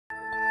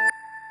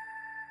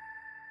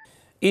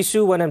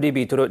Isu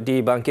 1MDB turut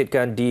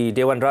dibangkitkan di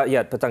Dewan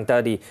Rakyat petang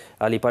tadi.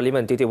 Ahli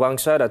Parlimen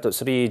Titiwangsa Datuk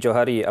Seri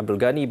Johari Abdul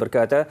Ghani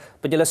berkata,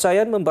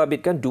 penyelesaian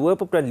membabitkan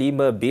 2.5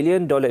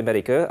 bilion dolar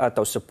Amerika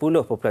atau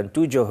 10.7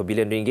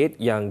 bilion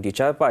ringgit yang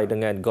dicapai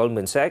dengan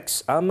Goldman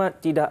Sachs amat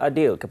tidak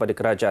adil kepada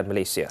kerajaan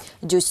Malaysia.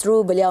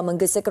 Justru beliau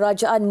menggesa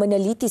kerajaan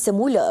meneliti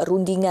semula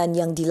rundingan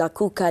yang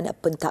dilakukan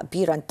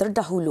pentadbiran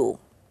terdahulu.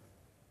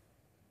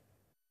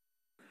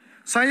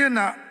 Saya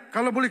nak,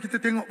 kalau boleh kita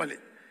tengok balik,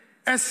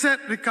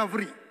 asset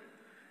recovery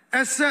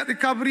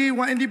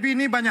 1MDB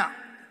ni banyak.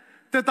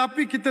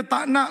 Tetapi kita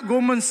tak nak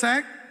Goldman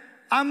Sachs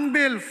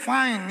ambil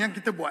fine yang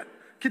kita buat.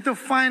 Kita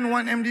fine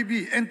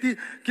 1MDB,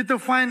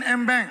 kita fine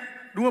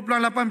M-Bank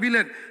 2.8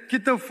 bilion,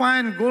 kita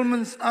fine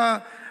Goldman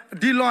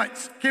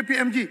Deloitte,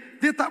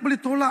 KPMG. Dia tak boleh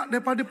tolak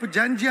daripada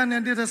perjanjian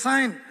yang dia dah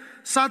sign.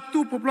 1.4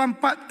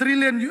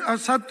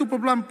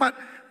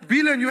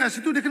 bilion US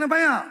itu dia kena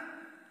bayar.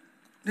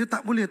 Dia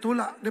tak boleh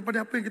tolak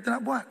daripada apa yang kita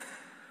nak buat.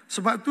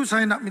 Sebab tu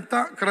saya nak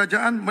minta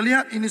kerajaan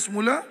melihat ini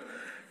semula.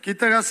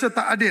 Kita rasa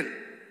tak adil.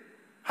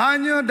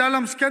 Hanya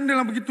dalam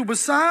skandal yang begitu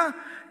besar,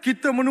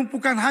 kita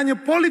menumpukan hanya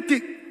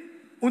politik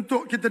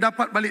untuk kita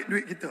dapat balik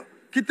duit kita.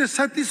 Kita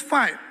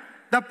satisfied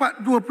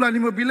dapat 2.5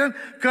 bilion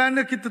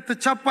kerana kita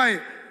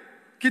tercapai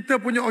kita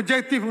punya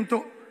objektif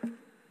untuk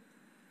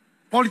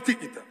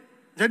politik kita.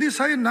 Jadi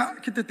saya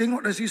nak kita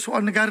tengok dari segi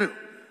soal negara.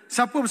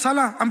 Siapa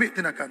bersalah, ambil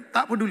tindakan.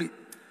 Tak peduli.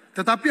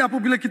 Tetapi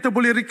apabila kita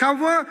boleh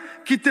recover,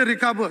 kita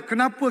recover.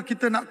 Kenapa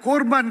kita nak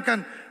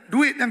korbankan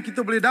duit yang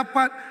kita boleh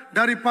dapat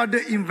daripada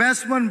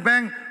investment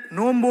bank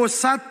nombor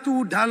 1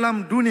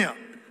 dalam dunia?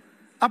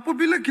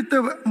 Apabila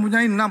kita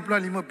mempunyai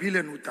 65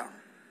 bilion hutang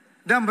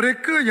dan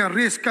mereka yang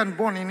raiskan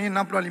bond ini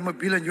 65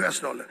 bilion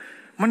US dollar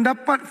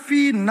mendapat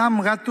fee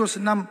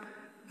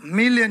 606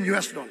 million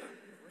US dollar.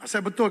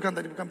 Saya betulkan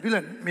tadi, bukan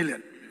bilion, million.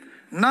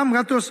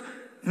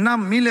 606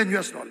 million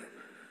US dollar.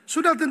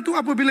 Sudah tentu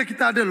apabila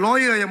kita ada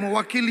lawyer yang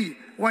mewakili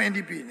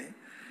 1MDB ini,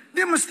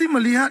 dia mesti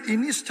melihat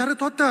ini secara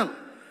total.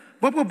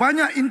 Berapa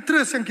banyak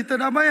interest yang kita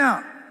dah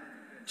bayar.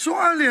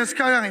 Soalnya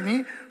sekarang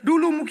ini,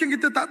 dulu mungkin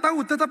kita tak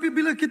tahu, tetapi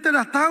bila kita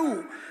dah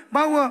tahu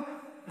bahawa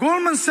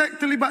Goldman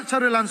Sachs terlibat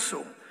secara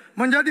langsung,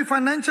 menjadi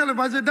financial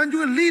advisor dan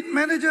juga lead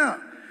manager.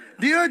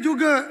 Dia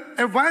juga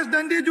advise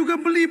dan dia juga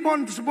beli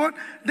bond tersebut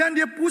dan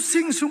dia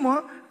pusing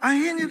semua,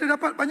 akhirnya dia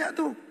dapat banyak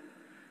tu.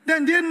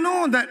 Dan dia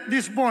know that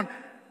this bond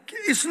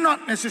is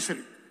not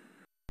necessary.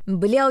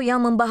 Beliau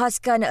yang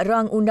membahaskan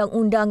rang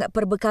Undang-Undang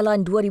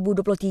Perbekalan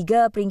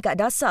 2023 peringkat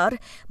dasar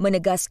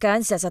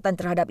menegaskan siasatan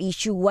terhadap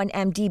isu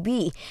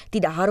 1MDB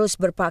tidak harus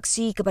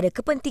berpaksi kepada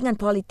kepentingan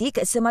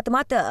politik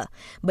semata-mata.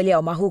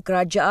 Beliau mahu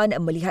kerajaan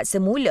melihat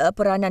semula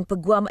peranan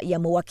peguam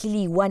yang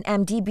mewakili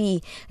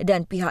 1MDB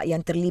dan pihak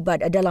yang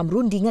terlibat dalam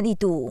rundingan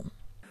itu.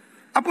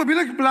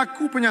 Apabila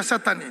berlaku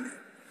penyiasatan ini,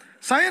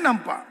 saya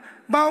nampak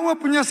bahawa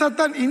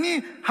penyiasatan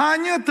ini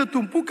hanya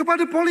tertumpu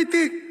kepada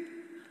politik.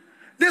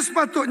 Dia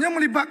sepatutnya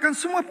melibatkan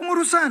semua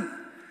pengurusan.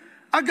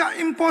 Agak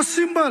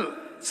impossible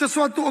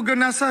sesuatu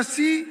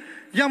organisasi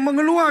yang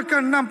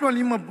mengeluarkan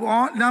 6.5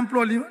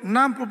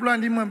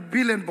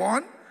 bilion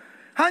bond,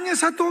 hanya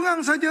satu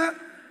orang saja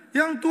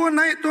yang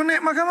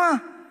naik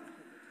mahkamah.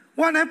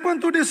 What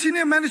happened to the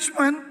senior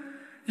management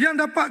yang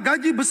dapat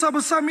gaji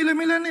besar-besar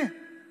milion-milion ni?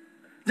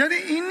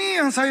 Jadi ini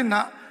yang saya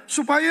nak,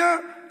 supaya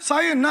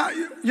saya nak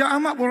Yang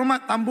Amat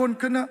Berhormat Tambun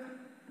kena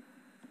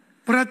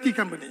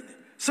perhatikan benda ini.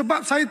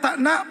 Sebab saya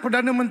tak nak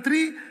Perdana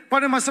Menteri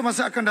pada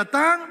masa-masa akan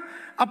datang,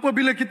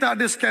 apabila kita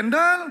ada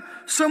skandal,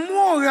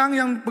 semua orang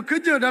yang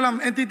bekerja dalam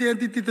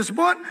entiti-entiti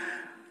tersebut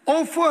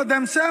offer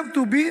themselves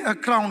to be a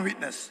crown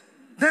witness.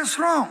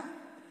 That's wrong.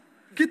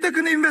 Kita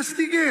kena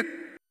investigate.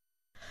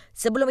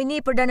 Sebelum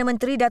ini, Perdana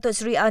Menteri Datuk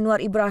Seri Anwar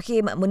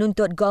Ibrahim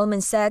menuntut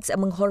Goldman Sachs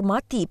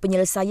menghormati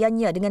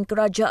penyelesaiannya dengan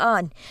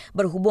kerajaan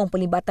berhubung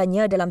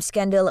pelibatan dalam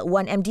skandal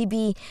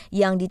 1MDB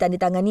yang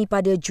ditandatangani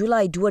pada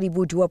Julai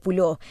 2020.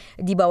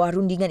 Di bawah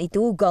rundingan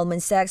itu, Goldman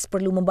Sachs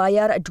perlu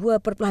membayar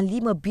 2.5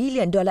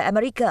 bilion dolar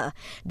Amerika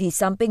di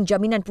samping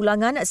jaminan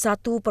pulangan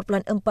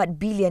 1.4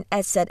 bilion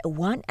aset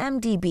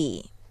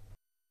 1MDB.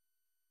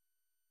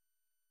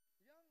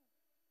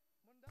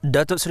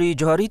 Datuk Seri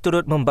Johari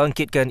turut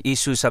membangkitkan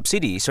isu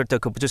subsidi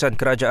serta keputusan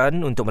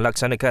kerajaan untuk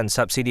melaksanakan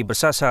subsidi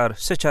bersasar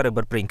secara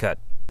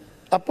berperingkat.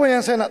 Apa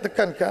yang saya nak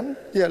tekankan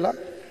ialah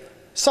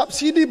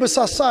subsidi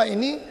bersasar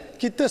ini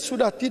kita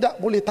sudah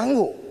tidak boleh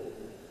tangguh.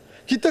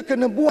 Kita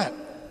kena buat.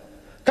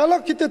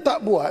 Kalau kita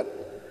tak buat,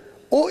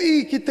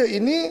 OE kita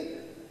ini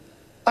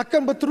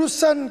akan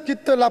berterusan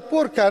kita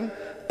laporkan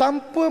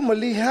tanpa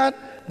melihat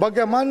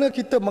bagaimana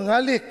kita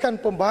mengalihkan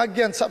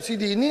pembahagian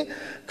subsidi ini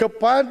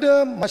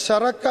kepada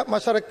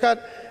masyarakat-masyarakat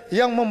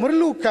yang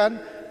memerlukan,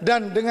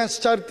 dan dengan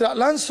secara tidak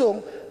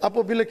langsung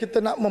apabila kita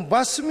nak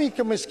membasmi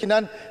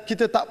kemiskinan,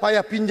 kita tak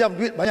payah pinjam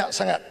duit banyak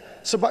sangat.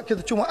 Sebab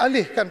kita cuma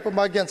alihkan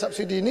pembahagian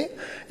subsidi ini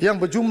yang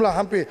berjumlah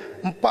hampir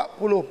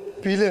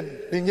 40 bilion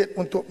ringgit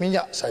untuk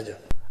minyak saja.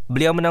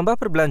 Beliau menambah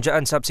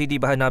perbelanjaan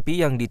subsidi bahan api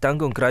yang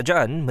ditanggung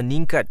kerajaan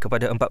meningkat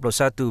kepada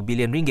 41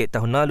 bilion ringgit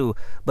tahun lalu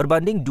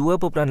berbanding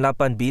 2.8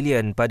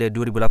 bilion pada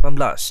 2018.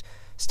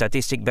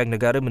 Statistik Bank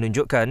Negara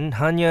menunjukkan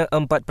hanya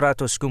 4%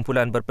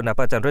 kumpulan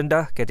berpendapatan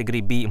rendah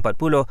kategori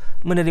B40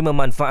 menerima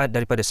manfaat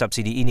daripada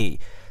subsidi ini.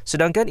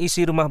 Sedangkan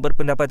isi rumah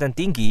berpendapatan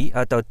tinggi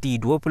atau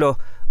T20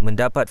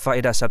 mendapat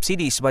faedah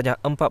subsidi sebanyak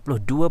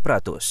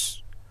 42%.